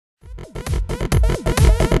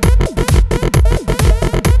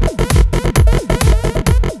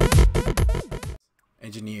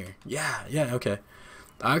Yeah, yeah, okay.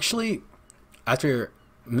 Actually, after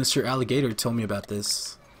Mr. Alligator told me about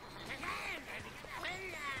this,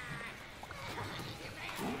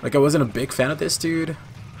 like I wasn't a big fan of this dude,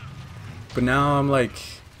 but now I'm like,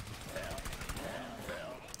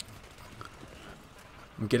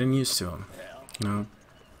 I'm getting used to him, you know?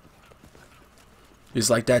 He's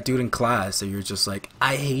like that dude in class that you're just like,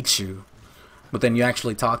 I hate you. But then you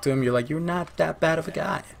actually talk to him, you're like, you're not that bad of a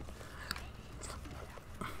guy.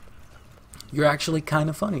 You're actually kind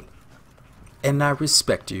of funny. And I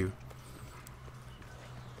respect you.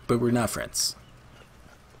 But we're not friends.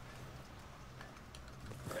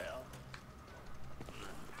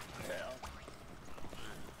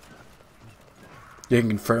 You can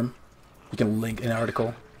confirm. You can link an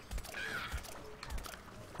article.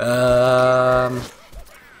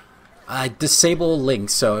 I disable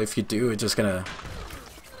links, so if you do, it's just gonna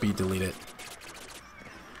be deleted.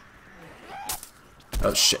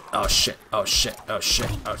 Oh shit, oh shit, oh shit, oh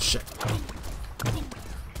shit, oh shit.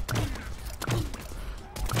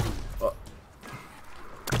 Oh.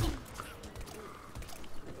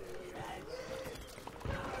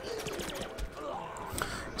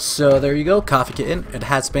 So there you go, Coffee Kitten. It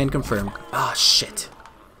has been confirmed. Ah, shit.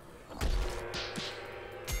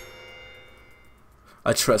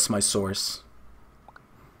 I trust my source.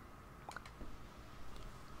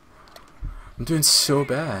 I'm doing so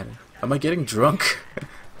bad. Am I getting drunk?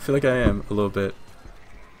 I feel like I am a little bit.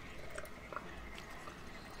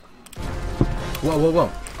 Whoa, whoa,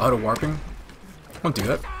 whoa. Auto warping? Don't do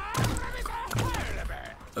that.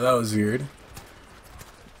 That was weird.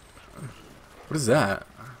 What is that?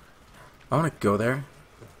 I want to go there.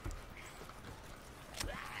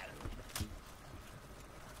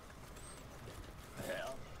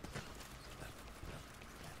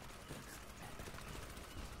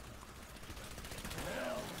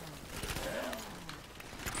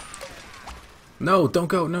 No, don't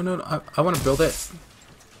go. No, no, no. I want to build it.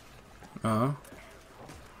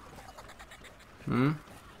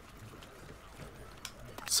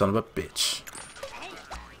 Son of a bitch.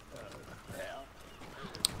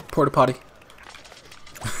 Porta potty.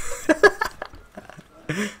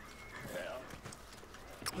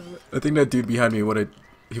 I think that dude behind me he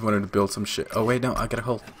wanted to build some shit. Oh wait, no, I gotta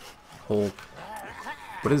hold.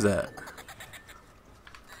 What is that?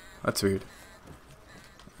 That's weird.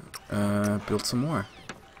 Build some more.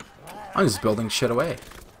 I'm just building shit away.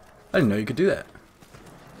 I didn't know you could do that.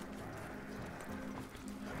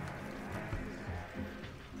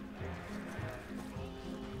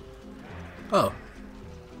 Oh.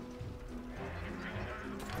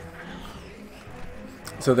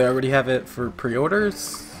 So they already have it for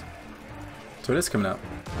pre-orders? So it is coming out.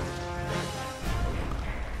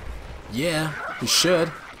 Yeah, you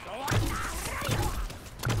should.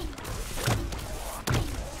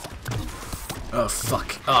 Oh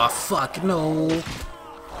fuck. Oh fuck, no.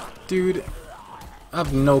 Dude, I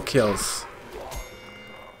have no kills.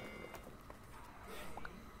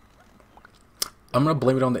 I'm gonna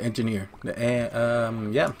blame it on the engineer.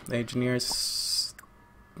 Yeah, the engineer's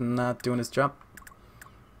not doing his job.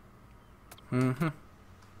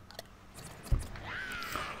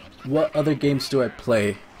 What other games do I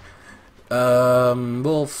play?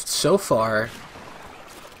 Well, so far,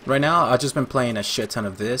 right now I've just been playing a shit ton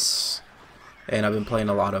of this, and I've been playing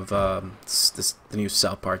a lot of the new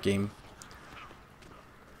South Park game.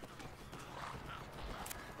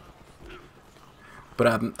 But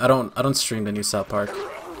I don't stream the new South Park.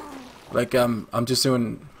 Like I'm just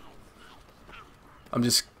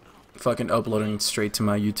fucking uploading straight to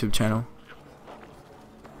my YouTube channel.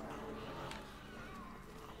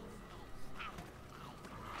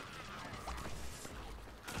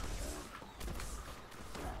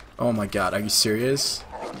 Oh my god, are you serious?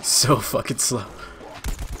 So fucking slow.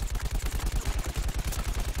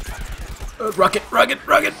 Rocket, rocket,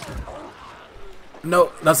 rocket!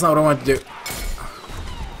 No, that's not what I wanted to do.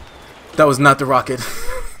 That was not the rocket.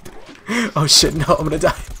 Oh shit, no, I'm gonna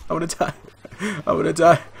die. I'm gonna die. I'm gonna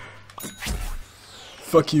die.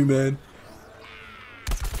 Fuck you, man.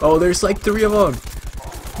 Oh, there's like 3 of them.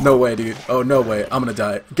 No way, dude. Oh, no way. I'm gonna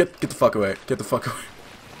die. Get the fuck away. Get the fuck away.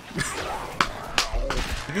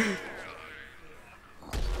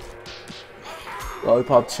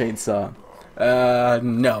 Lollipop Chainsaw.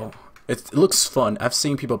 No. It looks fun. I've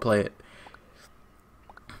seen people play it.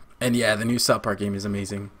 And yeah, the new South Park game is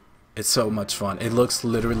amazing. It's so much fun. It looks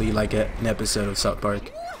literally like an episode of South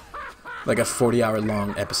Park. Like a 40-hour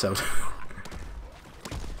long episode.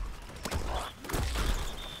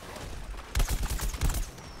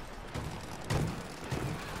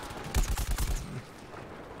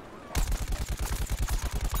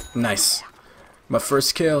 Nice. My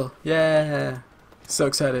first kill. Yeah. So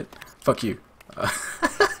excited. Fuck you.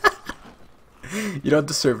 You don't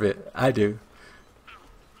deserve it. I do.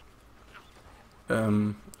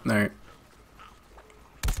 Alright.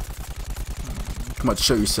 Come on,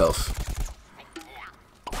 show yourself.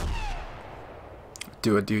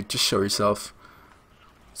 Do it, dude. Just show yourself.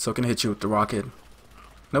 So can hit you with the rocket.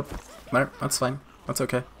 Nope. Alright, that's fine. That's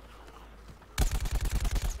okay.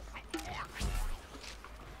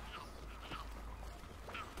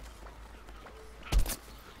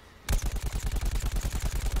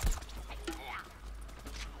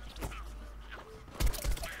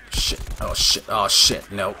 Shit. Oh shit. Oh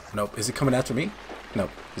shit. Nope. Nope. Is he coming after me? Nope.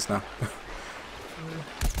 He's not.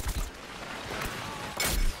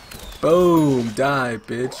 Boom. Die,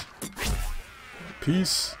 bitch.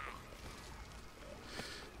 Peace.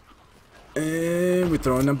 And we're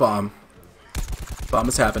throwing a bomb. Bomb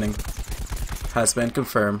is happening. Has been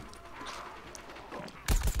confirmed.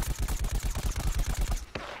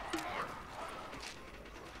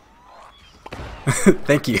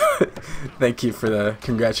 Thank you. Thank you for the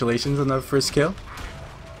congratulations on the first kill.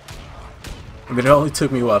 I mean, it only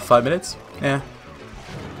took me, what, 5 minutes? Yeah.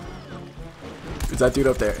 Is that dude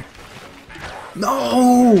up there?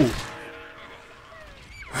 No!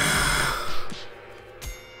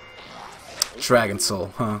 Dragon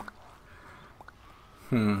Soul, huh?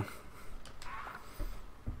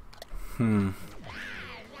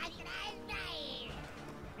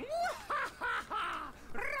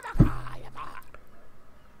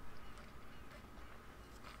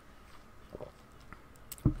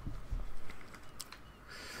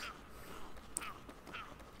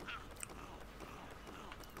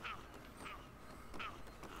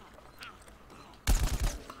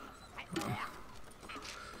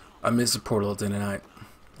 I missed the portal, didn't I?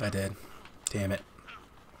 I did. Damn it.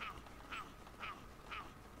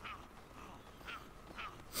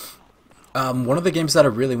 One of the games that I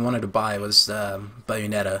really wanted to buy was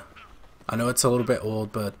Bayonetta. I know it's a little bit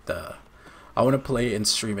old, but I want to play it and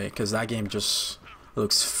stream it because that game just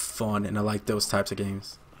looks fun, and I like those types of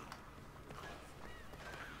games.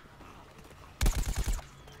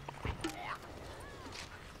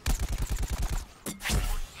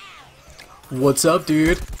 What's up,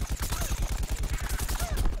 dude?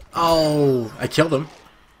 Oh, I killed him.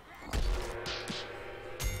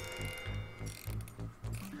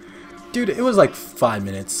 Dude, it was like 5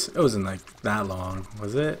 minutes. It wasn't like that long,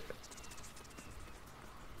 was it?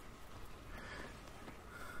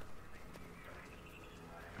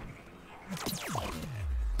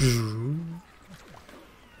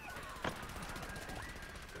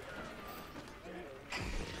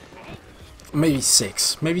 Maybe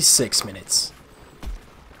 6. Maybe 6 minutes.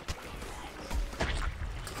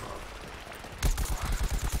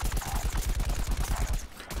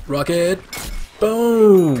 Rocket!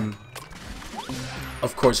 Boom!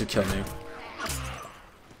 Of course you killed me.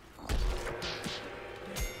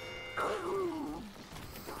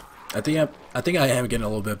 I think I am getting a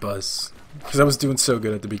little bit buzzed because I was doing so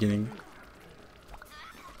good at the beginning.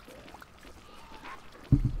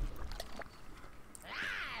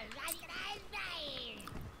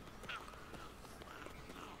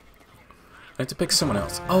 I have to pick someone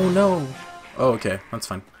else. Oh no! Oh, okay, that's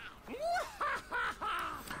fine.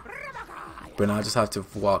 But now I just have to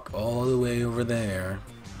walk all the way over there.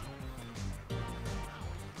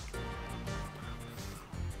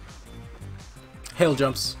 Hail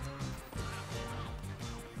jumps.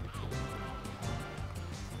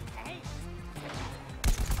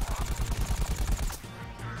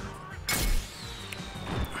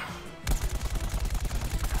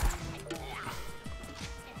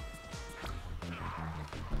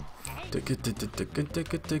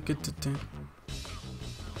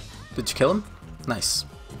 Did you kill him? Nice.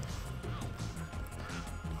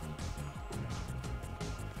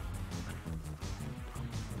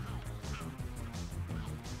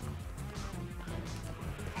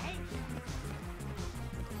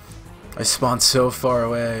 I spawned so far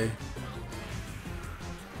away.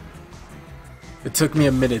 It took me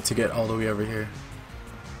a minute to get all the way over here.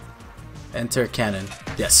 Enter cannon.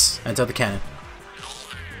 Yes, enter the cannon.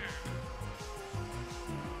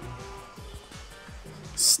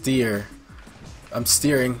 Steer. I'm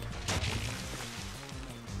steering.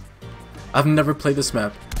 I've never played this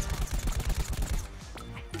map.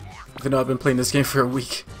 Even though I've been playing this game for a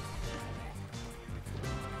week.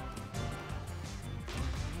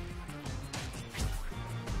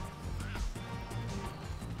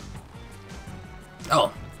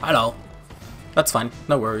 Oh, I know. That's fine.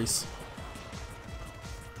 No worries.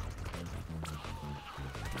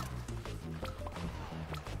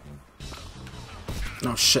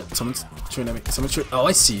 Oh shit, someone's Shooting at me. Someone shoot. Oh,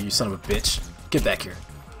 I see you, son of a bitch. Get back here.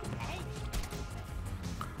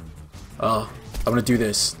 Oh, I'm gonna do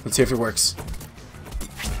this. Let's see if it works.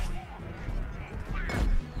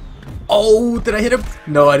 Oh, did I hit him?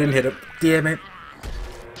 No, I didn't hit him. Damn it.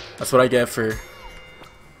 That's what I get for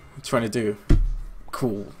trying to do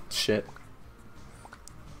cool shit.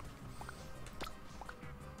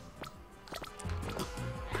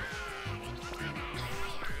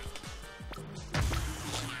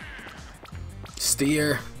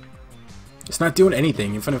 Steer. It's not doing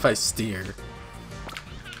anything, even if I steer.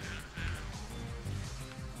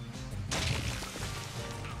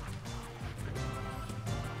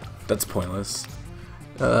 That's pointless.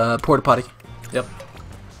 Porta potty. Yep.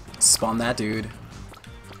 Spawn that dude.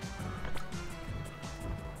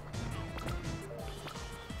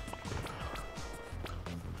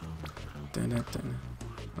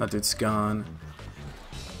 That dude's gone.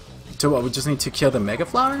 So what, we just need to kill the Mega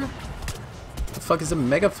Flower? The fuck is a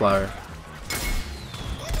Mega Flower?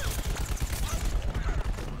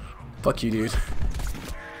 Fuck you, dude.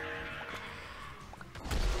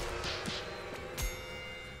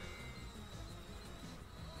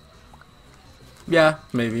 Yeah,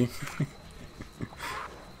 maybe.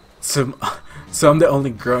 So I'm the only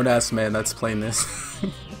grown-ass man that's playing this.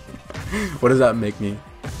 What does that make me?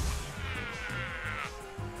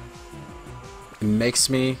 It makes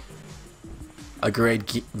me a great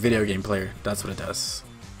video game player. That's what it does.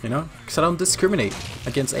 You know? Because I don't discriminate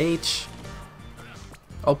against age.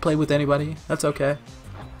 I'll play with anybody. That's okay.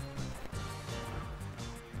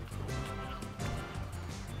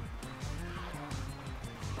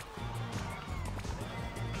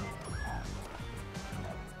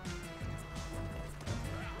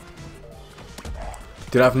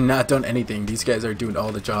 Dude, I've not done anything. These guys are doing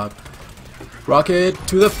all the job. Rocket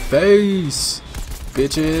to the face,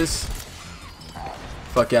 bitches.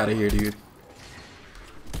 Fuck out of here, dude.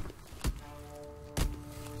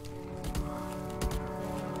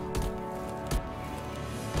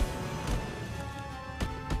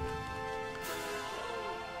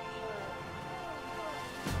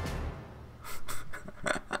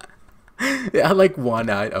 Yeah, I like one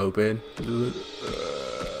eye open.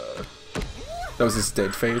 That was his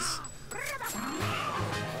dead face.